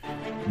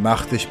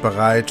Mach dich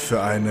bereit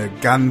für eine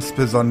ganz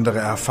besondere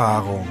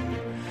Erfahrung.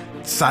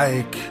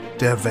 Zeig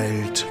der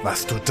Welt,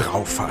 was du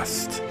drauf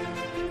hast.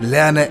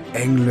 Lerne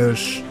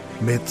Englisch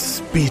mit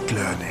Speed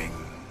Learning.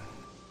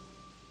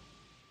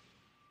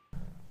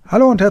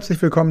 Hallo und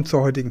herzlich willkommen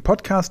zur heutigen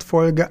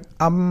Podcast-Folge.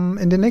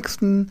 In den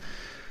nächsten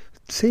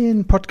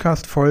 10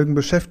 Podcast-Folgen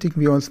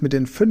beschäftigen wir uns mit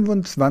den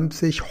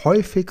 25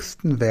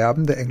 häufigsten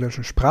Verben der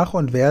englischen Sprache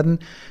und lernen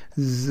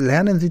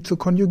sie zu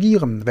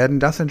konjugieren, werden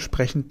das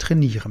entsprechend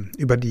trainieren.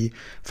 Über die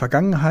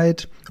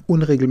Vergangenheit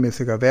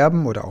unregelmäßiger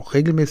Verben oder auch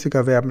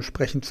regelmäßiger Verben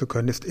sprechen zu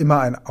können, ist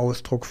immer ein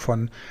Ausdruck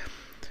von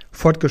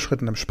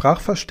fortgeschrittenem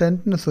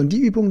Sprachverständnis. Und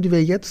die Übungen, die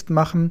wir jetzt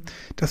machen,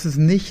 das ist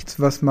nichts,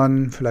 was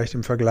man vielleicht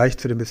im Vergleich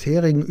zu den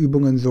bisherigen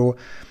Übungen so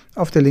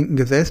auf der linken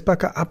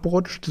Gesäßbacke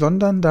abrutscht,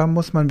 sondern da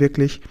muss man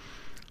wirklich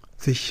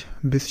sich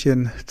ein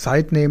bisschen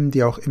Zeit nehmen,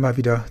 die auch immer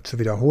wieder zu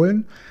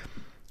wiederholen.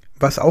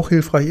 Was auch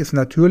hilfreich ist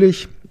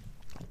natürlich,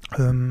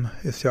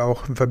 ist ja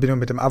auch in Verbindung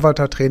mit dem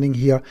Avatar-Training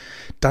hier,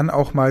 dann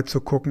auch mal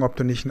zu gucken, ob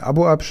du nicht ein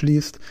Abo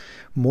abschließt,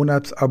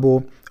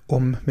 Monatsabo,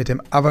 um mit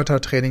dem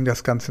Avatar-Training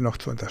das Ganze noch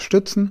zu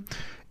unterstützen.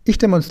 Ich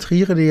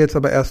demonstriere dir jetzt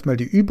aber erstmal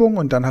die Übung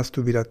und dann hast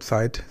du wieder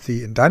Zeit,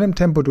 sie in deinem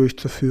Tempo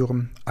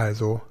durchzuführen.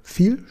 Also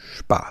viel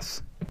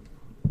Spaß.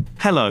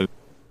 Hello.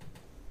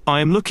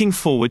 I am looking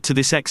forward to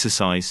this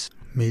exercise.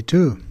 Me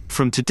too.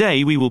 From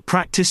today we will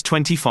practice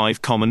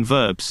 25 common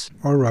verbs.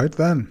 All right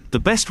then. The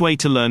best way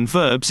to learn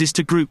verbs is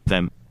to group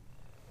them.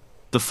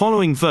 The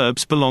following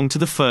verbs belong to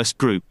the first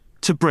group: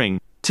 to bring,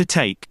 to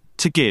take,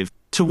 to give,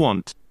 to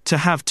want, to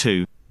have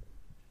to.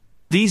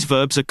 These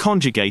verbs are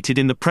conjugated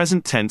in the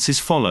present tense as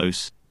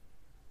follows.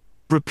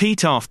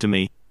 Repeat after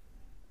me.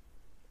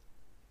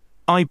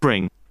 I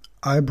bring.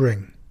 I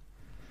bring.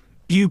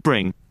 You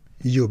bring.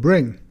 You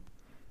bring.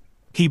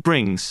 He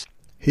brings.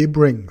 He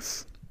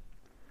brings.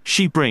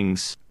 She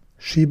brings.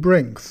 She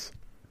brings.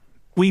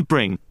 We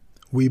bring.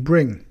 We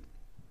bring.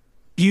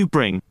 You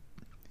bring.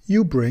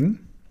 You bring.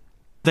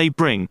 They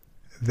bring.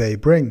 They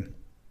bring.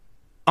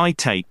 I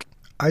take.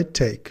 I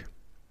take.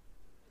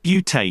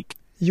 You take.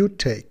 You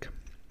take.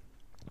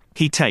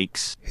 He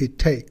takes. He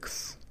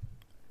takes.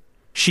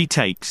 She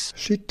takes.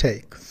 She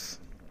takes.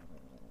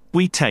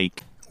 We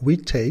take. We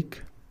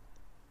take.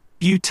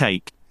 You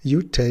take.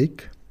 You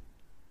take.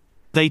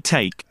 They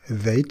take.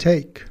 They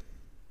take.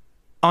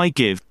 I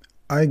give.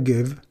 I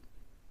give.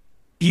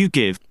 You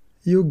give.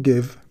 You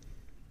give.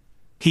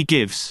 He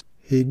gives.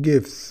 He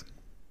gives.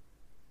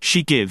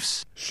 She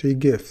gives. She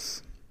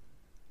gives.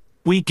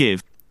 We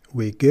give.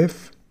 We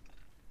give.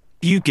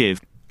 You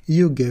give.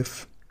 You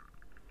give.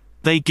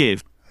 They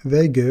give.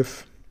 They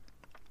give.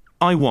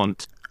 I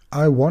want.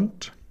 I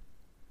want.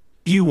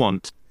 You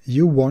want.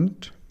 You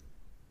want.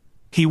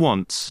 He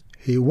wants.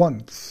 He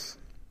wants.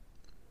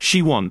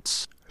 She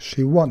wants.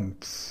 She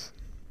wants.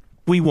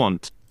 We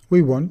want.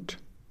 We want.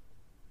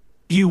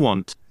 You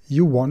want.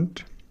 You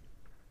want.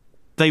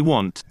 They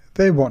want.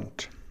 They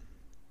want.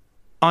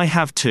 I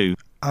have to.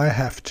 I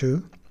have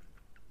to.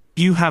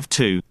 You have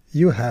to.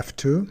 You have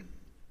to.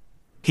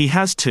 He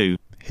has to.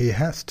 He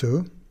has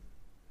to.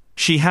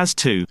 She has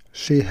to.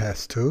 She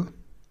has to.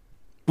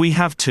 We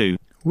have to.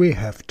 We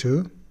have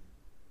to.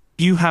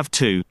 You have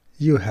to.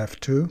 You have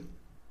to.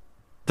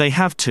 They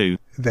have to.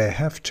 They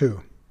have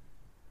to.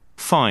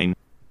 Fine.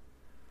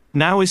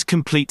 Now is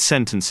complete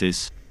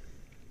sentences.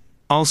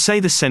 I'll say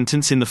the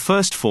sentence in the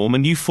first form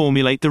and you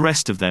formulate the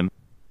rest of them.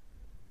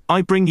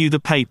 I bring you the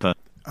paper.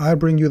 I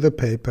bring you the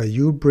paper.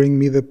 You bring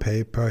me the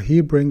paper.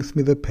 He brings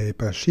me the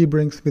paper. She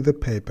brings me the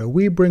paper.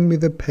 We bring me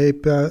the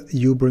paper.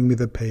 You bring me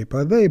the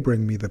paper. They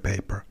bring me the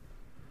paper.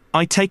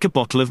 I take a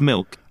bottle of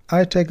milk.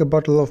 I take a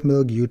bottle of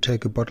milk. You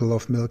take a bottle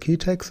of milk. He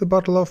takes a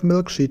bottle of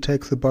milk. She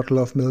takes a bottle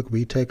of milk.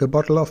 We take a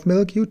bottle of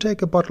milk. You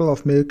take a bottle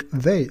of milk.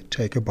 They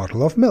take a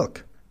bottle of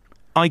milk.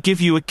 I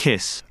give you a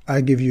kiss.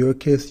 I give you a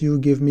kiss. You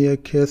give me a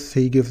kiss.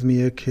 He gives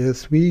me a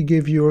kiss. We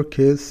give you a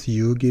kiss.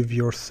 You give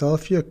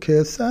yourself your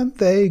kiss. And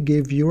they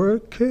give you a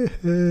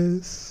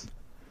kiss.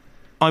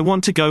 I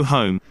want to go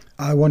home.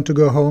 I want to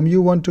go home.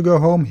 You want to go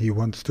home. He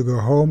wants to go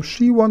home.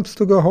 She wants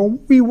to go home.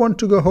 We want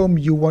to go home.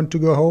 You want to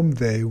go home.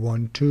 They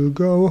want to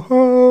go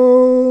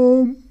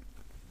home.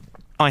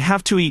 I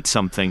have to eat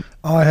something.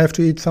 I have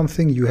to eat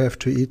something. You have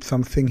to eat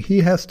something.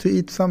 He has to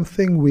eat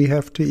something. We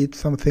have to eat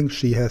something.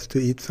 She has to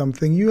eat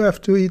something. You have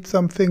to eat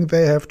something.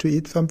 They have to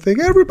eat something.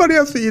 Everybody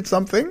has to eat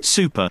something.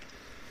 Super.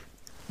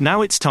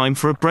 Now it's time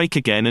for a break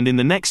again, and in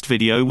the next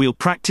video we'll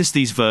practice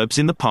these verbs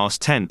in the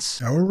past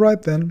tense. All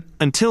right then.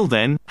 Until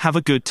then, have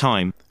a good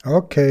time.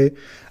 Okay,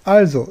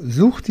 also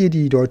such dir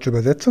die deutsche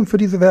Übersetzung für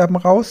diese Verben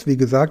raus. Wie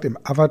gesagt, im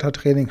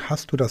Avatar-Training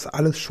hast du das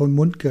alles schon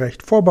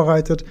mundgerecht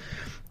vorbereitet.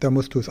 Da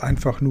musst du es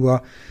einfach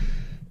nur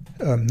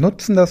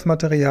nutzen, das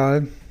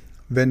Material.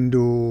 Wenn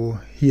du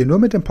hier nur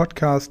mit dem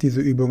Podcast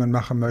diese Übungen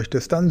machen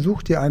möchtest, dann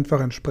such dir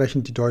einfach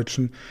entsprechend die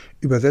deutschen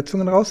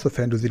Übersetzungen raus,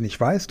 sofern du sie nicht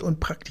weißt, und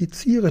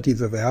praktiziere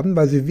diese Verben,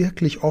 weil sie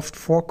wirklich oft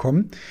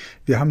vorkommen.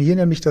 Wir haben hier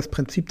nämlich das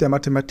Prinzip der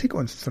Mathematik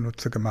uns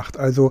zunutze gemacht.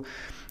 Also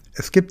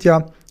es gibt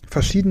ja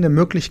verschiedene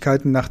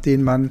Möglichkeiten, nach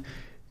denen man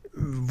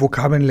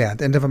Vokabeln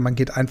lernt. Entweder man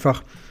geht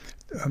einfach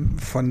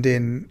von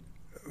den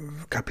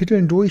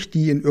Kapiteln durch,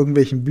 die in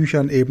irgendwelchen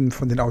Büchern eben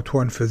von den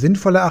Autoren für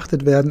sinnvoll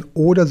erachtet werden,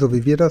 oder so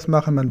wie wir das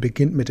machen, man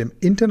beginnt mit dem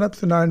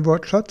internationalen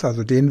Wortschatz,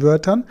 also den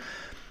Wörtern,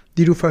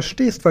 die du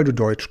verstehst, weil du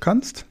Deutsch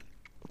kannst,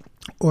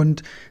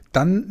 und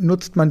dann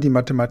nutzt man die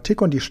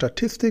Mathematik und die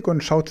Statistik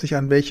und schaut sich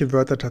an, welche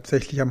Wörter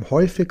tatsächlich am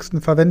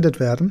häufigsten verwendet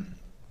werden.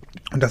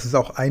 Und das ist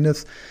auch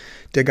eines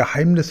der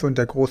Geheimnisse und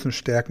der großen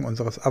Stärken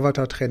unseres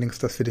Avatar-Trainings,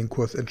 dass wir den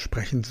Kurs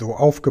entsprechend so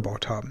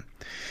aufgebaut haben.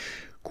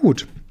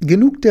 Gut,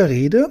 genug der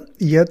Rede.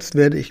 Jetzt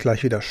werde ich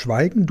gleich wieder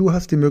schweigen. Du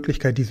hast die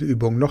Möglichkeit, diese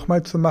Übung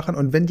nochmal zu machen.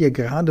 Und wenn dir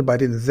gerade bei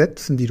den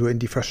Sätzen, die du in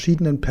die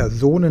verschiedenen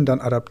Personen dann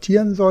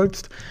adaptieren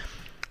sollst,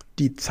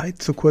 die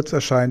Zeit zu kurz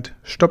erscheint,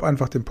 stopp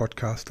einfach den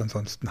Podcast.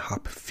 Ansonsten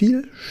hab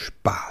viel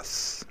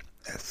Spaß.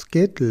 Es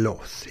geht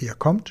los. Hier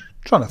kommt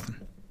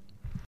Jonathan.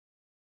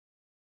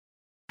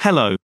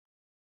 Hello.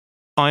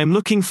 I am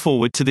looking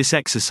forward to this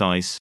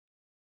exercise.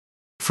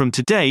 From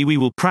today we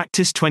will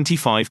practice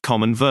 25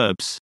 common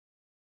verbs.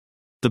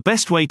 The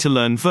best way to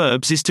learn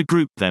verbs is to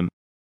group them.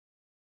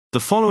 The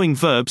following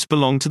verbs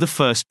belong to the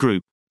first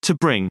group: to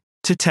bring,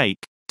 to take,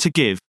 to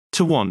give,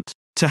 to want,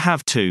 to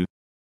have to.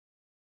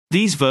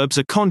 These verbs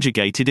are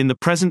conjugated in the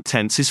present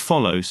tense as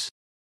follows.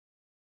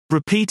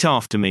 Repeat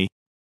after me.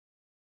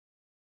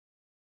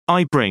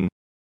 I bring.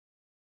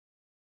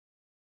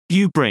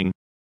 You bring.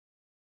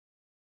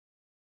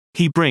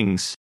 He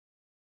brings.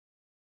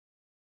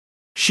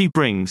 She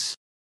brings.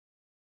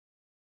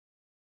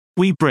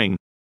 We bring.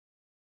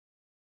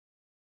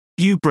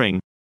 You bring.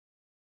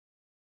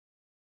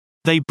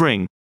 They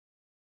bring.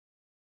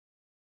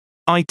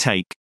 I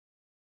take.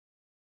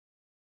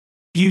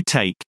 You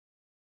take.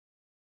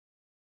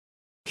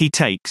 He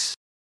takes.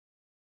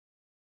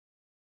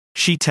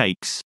 She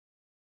takes.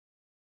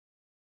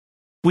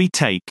 We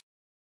take.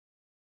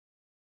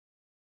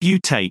 You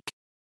take.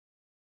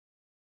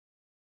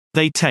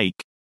 They take.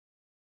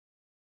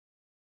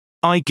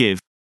 I give.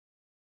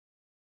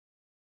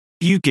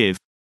 You give.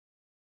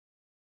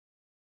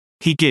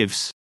 He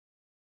gives.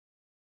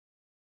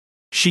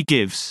 She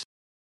gives.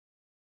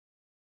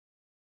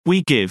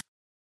 We give.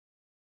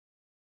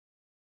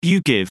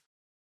 You give.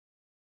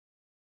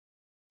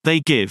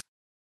 They give.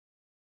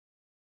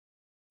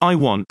 I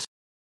want.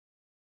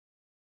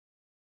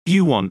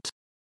 You want.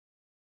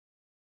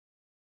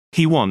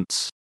 He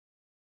wants.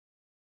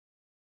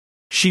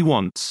 She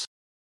wants.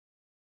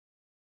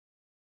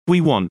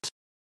 We want.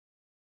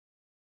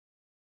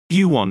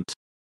 You want.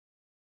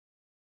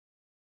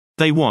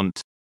 They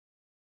want.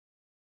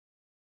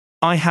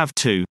 I have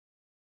to.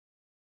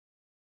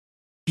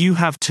 You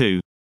have to.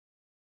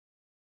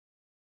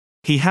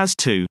 He has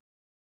to.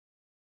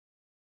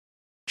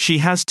 She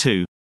has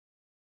to.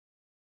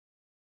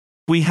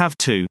 We have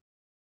to.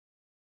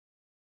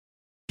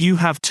 You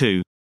have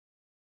to.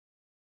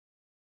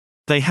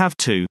 They have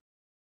to.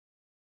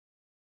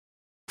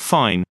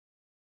 Fine.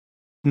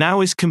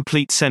 Now is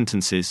complete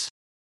sentences.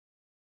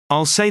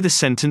 I'll say the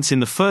sentence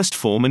in the first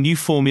form and you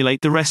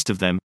formulate the rest of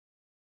them.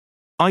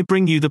 I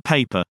bring you the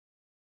paper.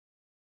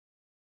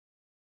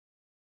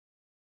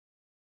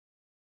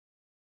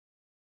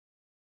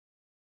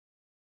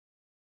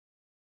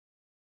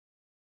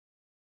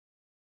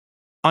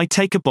 I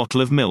take a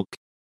bottle of milk.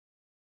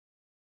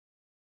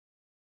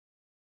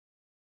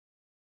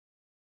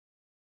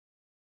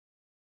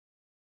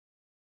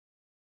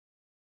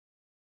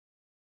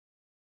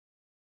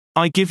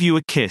 I give you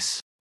a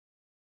kiss.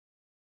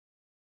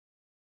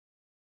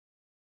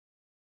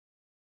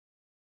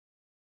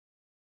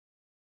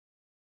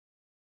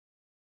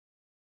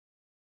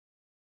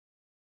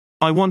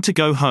 I want to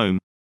go home.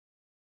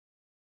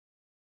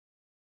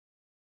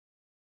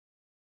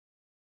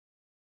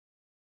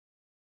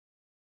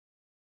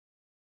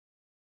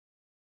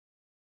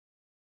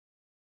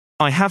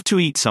 I have to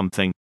eat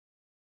something.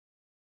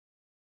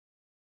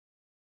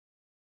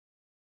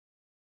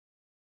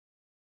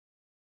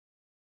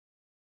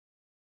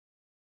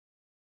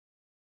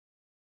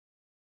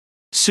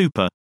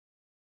 Super.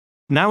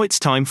 Now it's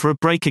time for a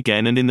break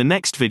again, and in the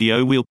next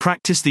video we'll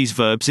practice these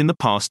verbs in the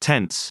past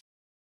tense.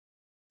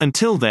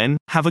 Until then,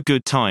 have a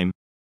good time.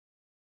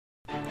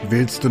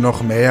 Willst du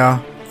noch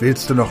mehr?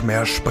 Willst du noch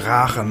mehr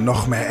Sprachen,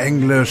 noch mehr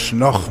Englisch,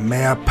 noch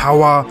mehr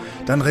Power?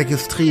 Dann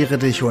registriere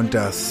dich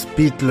unter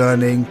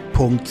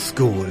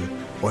speedlearning.school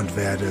und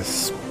werde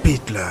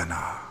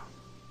Speedlearner.